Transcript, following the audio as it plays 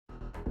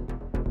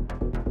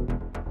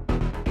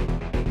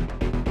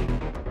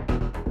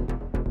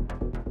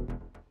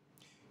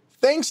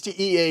Thanks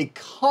to EA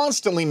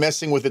constantly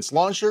messing with its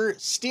launcher,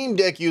 Steam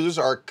Deck users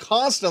are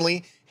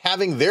constantly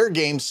having their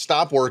games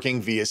stop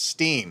working via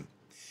Steam.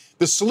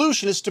 The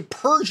solution is to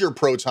purge your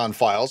Proton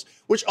files,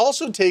 which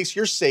also takes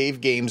your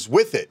save games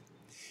with it.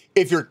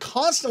 If you're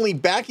constantly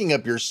backing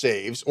up your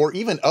saves, or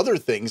even other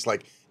things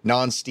like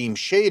non-Steam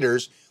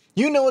shaders,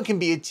 you know it can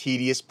be a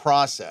tedious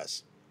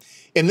process.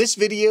 In this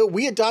video,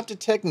 we adopt a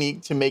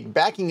technique to make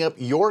backing up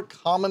your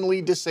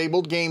commonly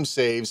disabled game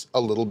saves a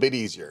little bit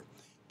easier.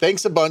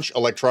 Thanks a bunch,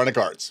 Electronic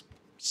Arts.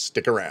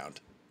 Stick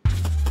around.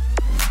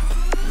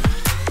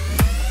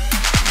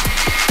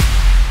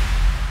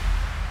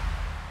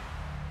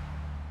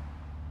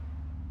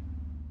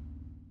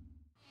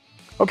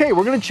 Okay,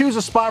 we're gonna choose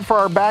a spot for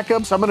our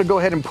backups. I'm gonna go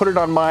ahead and put it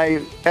on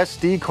my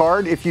SD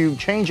card. If you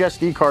change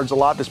SD cards a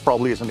lot, this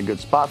probably isn't a good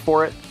spot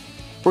for it.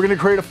 We're gonna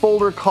create a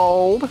folder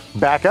called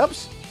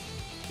Backups.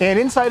 And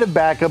inside of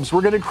Backups,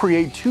 we're gonna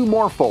create two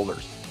more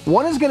folders.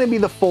 One is gonna be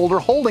the folder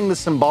holding the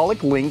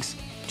symbolic links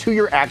to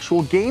your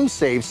actual game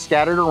saves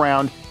scattered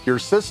around your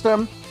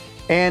system.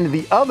 And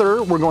the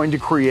other, we're going to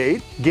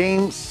create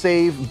game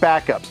save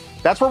backups.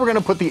 That's where we're gonna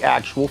put the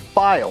actual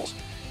files.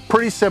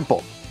 Pretty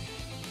simple.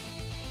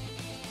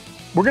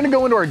 We're gonna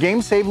go into our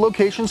game save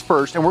locations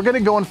first, and we're gonna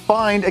go and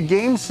find a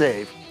game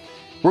save.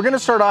 We're gonna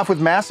start off with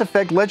Mass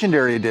Effect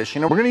Legendary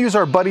Edition, and we're gonna use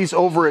our buddies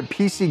over at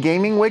PC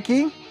Gaming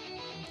Wiki,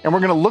 and we're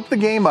gonna look the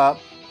game up,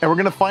 and we're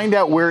gonna find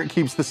out where it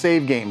keeps the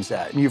save games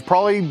at. And you've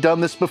probably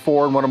done this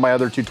before in one of my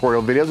other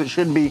tutorial videos. It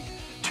shouldn't be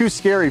too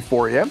scary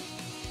for you.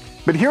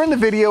 But here in the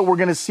video, we're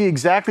gonna see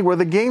exactly where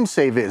the game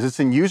save is.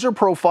 It's in User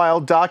Profile,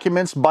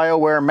 Documents,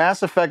 BioWare,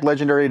 Mass Effect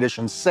Legendary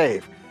Edition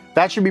Save.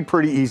 That should be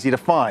pretty easy to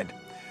find.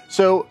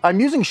 So I'm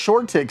using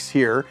Shortix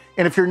here,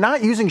 and if you're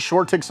not using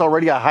Shortix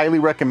already, I highly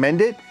recommend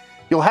it.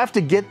 You'll have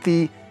to get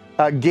the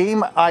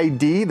game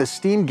ID, the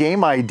Steam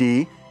game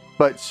ID,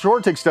 but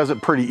Shortix does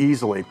it pretty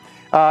easily.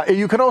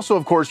 You can also,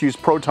 of course, use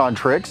Proton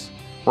tricks,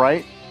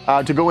 right?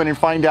 To go in and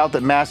find out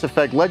that Mass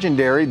Effect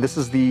Legendary, this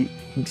is the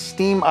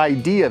Steam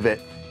ID of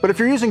it. But if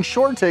you're using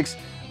Shortix,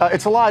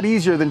 it's a lot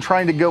easier than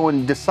trying to go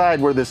and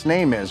decide where this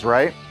name is,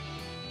 right?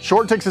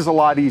 Shortix is a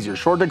lot easier.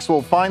 Shortix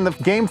will find the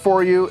game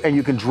for you, and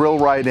you can drill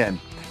right in.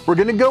 We're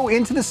gonna go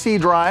into the C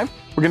drive.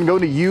 We're gonna go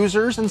to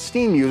Users and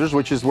Steam Users,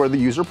 which is where the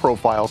user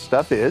profile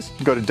stuff is.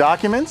 Go to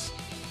Documents,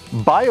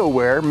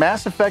 BioWare,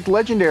 Mass Effect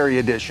Legendary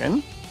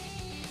Edition.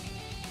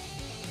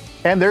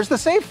 And there's the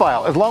save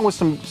file, along with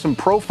some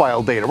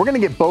profile data. We're gonna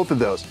get both of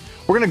those.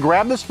 We're gonna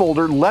grab this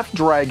folder, left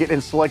drag it,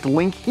 and select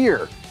Link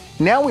Here.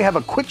 Now we have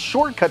a quick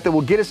shortcut that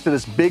will get us to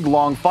this big,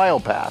 long file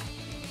path.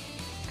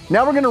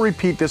 Now we're gonna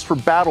repeat this for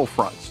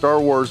Battlefront, Star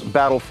Wars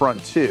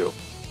Battlefront 2.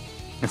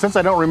 And since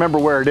I don't remember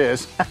where it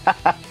is,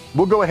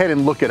 we'll go ahead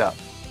and look it up.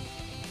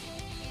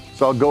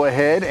 So I'll go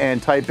ahead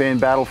and type in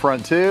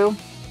Battlefront 2,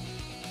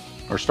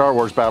 or Star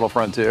Wars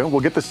Battlefront 2.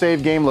 We'll get the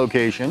save game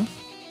location.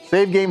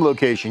 Save game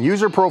location,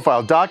 user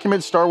profile,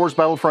 documents, Star Wars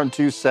Battlefront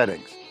 2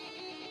 settings.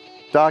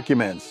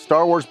 Documents,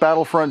 Star Wars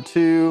Battlefront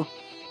 2,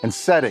 and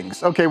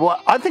settings. Okay,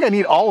 well, I think I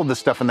need all of this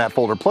stuff in that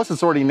folder. Plus,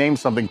 it's already named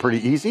something pretty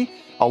easy.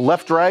 I'll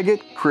left drag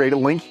it, create a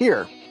link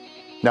here.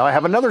 Now I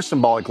have another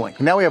symbolic link.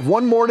 Now we have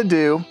one more to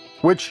do,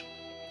 which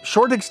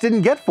Shortix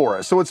didn't get for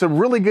us. So it's a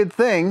really good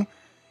thing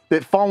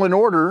that Fallen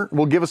Order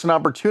will give us an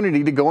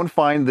opportunity to go and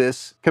find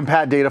this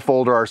compat data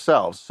folder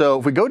ourselves. So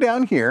if we go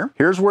down here,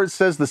 here's where it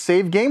says the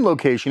save game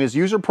location is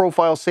user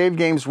profile, save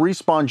games,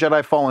 respawn,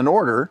 Jedi Fallen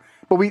Order.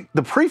 But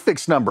the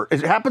prefix number,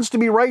 it happens to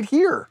be right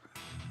here.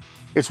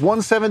 It's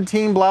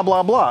 117 blah,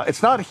 blah, blah.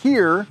 It's not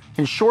here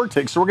in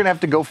Shortix, so we're gonna have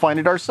to go find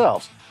it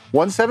ourselves.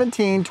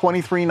 117,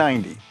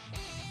 2390.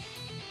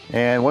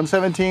 And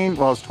 117,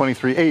 well, it's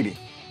 2380.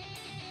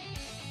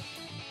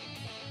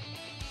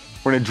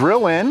 We're gonna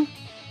drill in.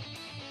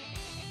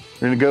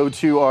 We're gonna go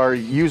to our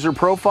user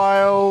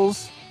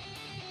profiles,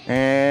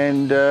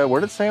 and where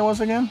did it say it was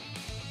again?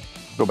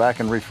 Go back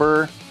and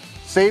refer.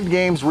 Saved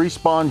games,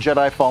 respawn,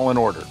 Jedi Fallen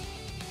Order.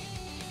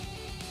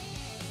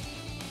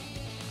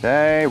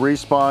 Okay,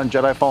 respawn,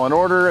 Jedi Fallen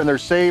Order, and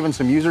there's save and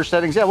some user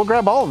settings. Yeah, we'll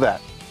grab all of that.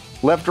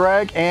 Left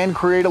drag and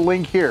create a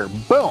link here.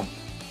 Boom.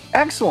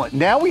 Excellent.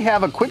 Now we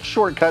have a quick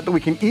shortcut that we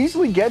can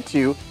easily get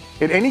to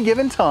at any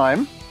given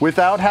time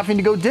without having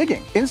to go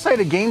digging. Inside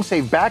of Game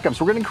Save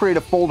Backups, we're gonna create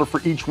a folder for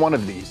each one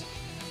of these.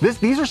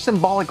 These are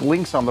symbolic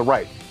links on the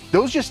right.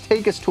 Those just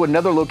take us to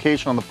another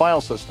location on the file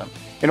system.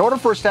 In order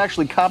for us to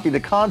actually copy the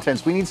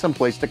contents, we need some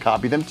place to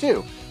copy them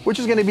to, which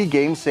is gonna be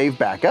Game Save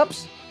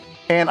Backups.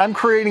 And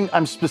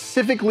I'm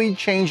specifically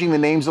changing the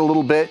names a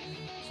little bit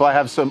so I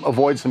have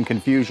avoid some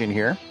confusion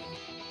here.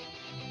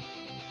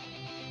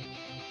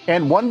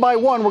 And one by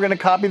one, we're gonna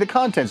copy the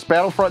contents.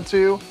 Battlefront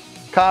 2,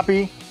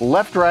 copy,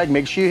 left drag,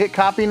 make sure you hit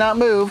copy, not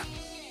move.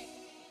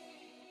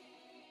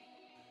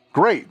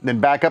 Great, then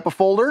back up a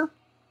folder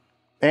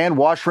and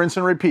wash, rinse,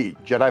 and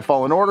repeat. Jedi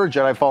Fallen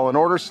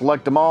Order,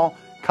 select them all,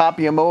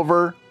 copy them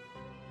over,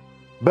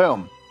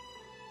 boom.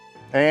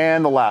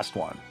 And the last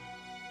one.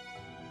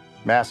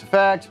 Mass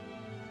Effect,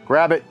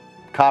 grab it,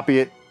 copy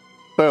it,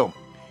 boom.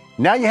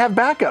 Now you have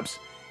backups.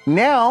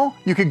 Now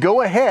you could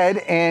go ahead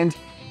and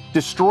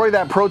destroy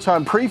that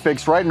Proton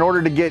prefix, right, in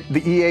order to get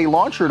the EA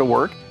launcher to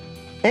work.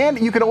 And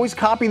you can always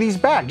copy these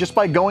back just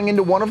by going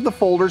into one of the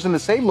folders in the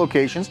save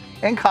locations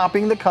and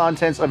copying the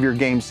contents of your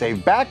game save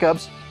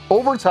backups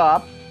over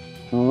top,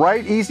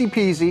 right, easy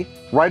peasy,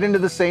 right into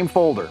the same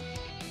folder.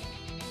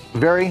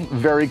 Very,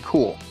 very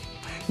cool.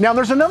 Now,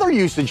 there's another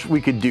usage we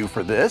could do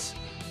for this.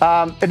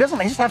 It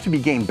doesn't just have to be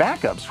game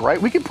backups,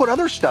 right? We could put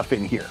other stuff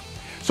in here.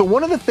 So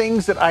one of the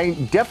things that I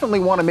definitely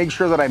want to make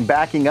sure that I'm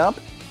backing up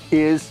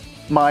is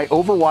my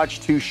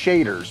Overwatch 2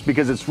 shaders,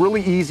 because it's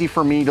really easy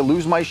for me to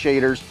lose my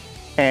shaders,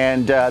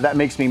 and that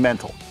makes me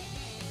mental.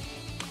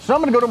 So I'm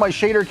going to go to my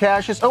shader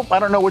caches. Oh, I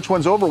don't know which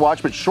one's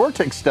Overwatch, but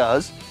Shortix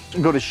does.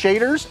 Go to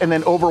shaders and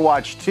then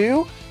Overwatch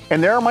 2,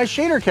 and there are my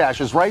shader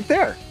caches right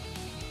there.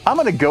 I'm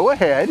going to go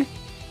ahead,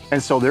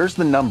 and so there's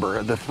the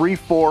number, the 3,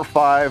 4,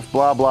 5,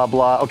 blah, blah,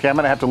 blah. Okay, I'm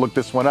going to have to look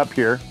this one up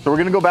here. So we're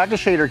going to go back to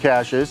shader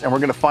caches, and we're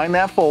going to find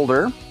that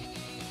folder.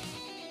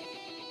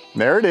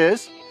 There it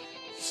is.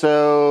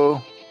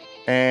 So,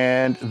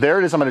 and there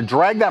it is. I'm going to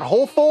drag that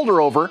whole folder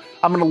over.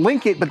 I'm going to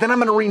link it, but then I'm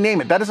going to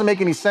rename it. That doesn't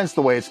make any sense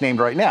the way it's named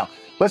right now.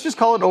 Let's just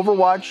call it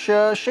Overwatch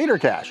Shader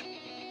Cache.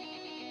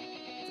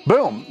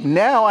 Boom.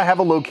 Now I have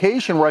a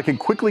location where I can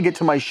quickly get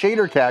to my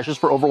shader caches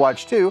for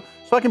Overwatch 2,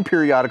 so I can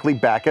periodically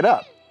back it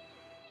up.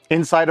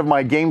 Inside of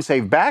my game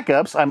save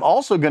backups, I'm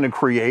also going to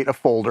create a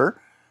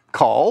folder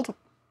called,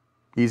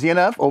 easy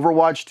enough,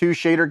 Overwatch 2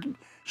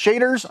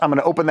 shaders. I'm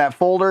going to open that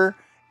folder,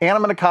 and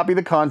I'm going to copy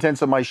the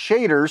contents of my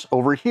shaders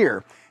over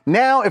here.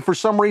 Now, if for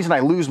some reason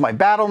I lose my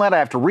BattleNet, I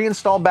have to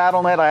reinstall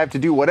BattleNet, I have to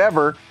do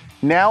whatever,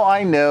 now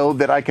I know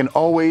that I can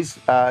always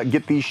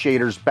get these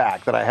shaders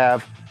back, that I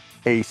have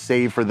a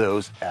save for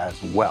those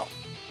as well.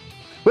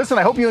 Listen,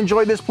 I hope you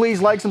enjoyed this.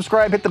 Please like,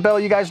 subscribe, hit the bell.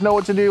 You guys know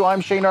what to do.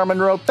 I'm Shane R.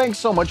 Monroe. Thanks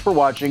so much for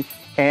watching,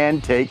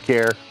 and take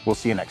care. We'll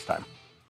see you next time.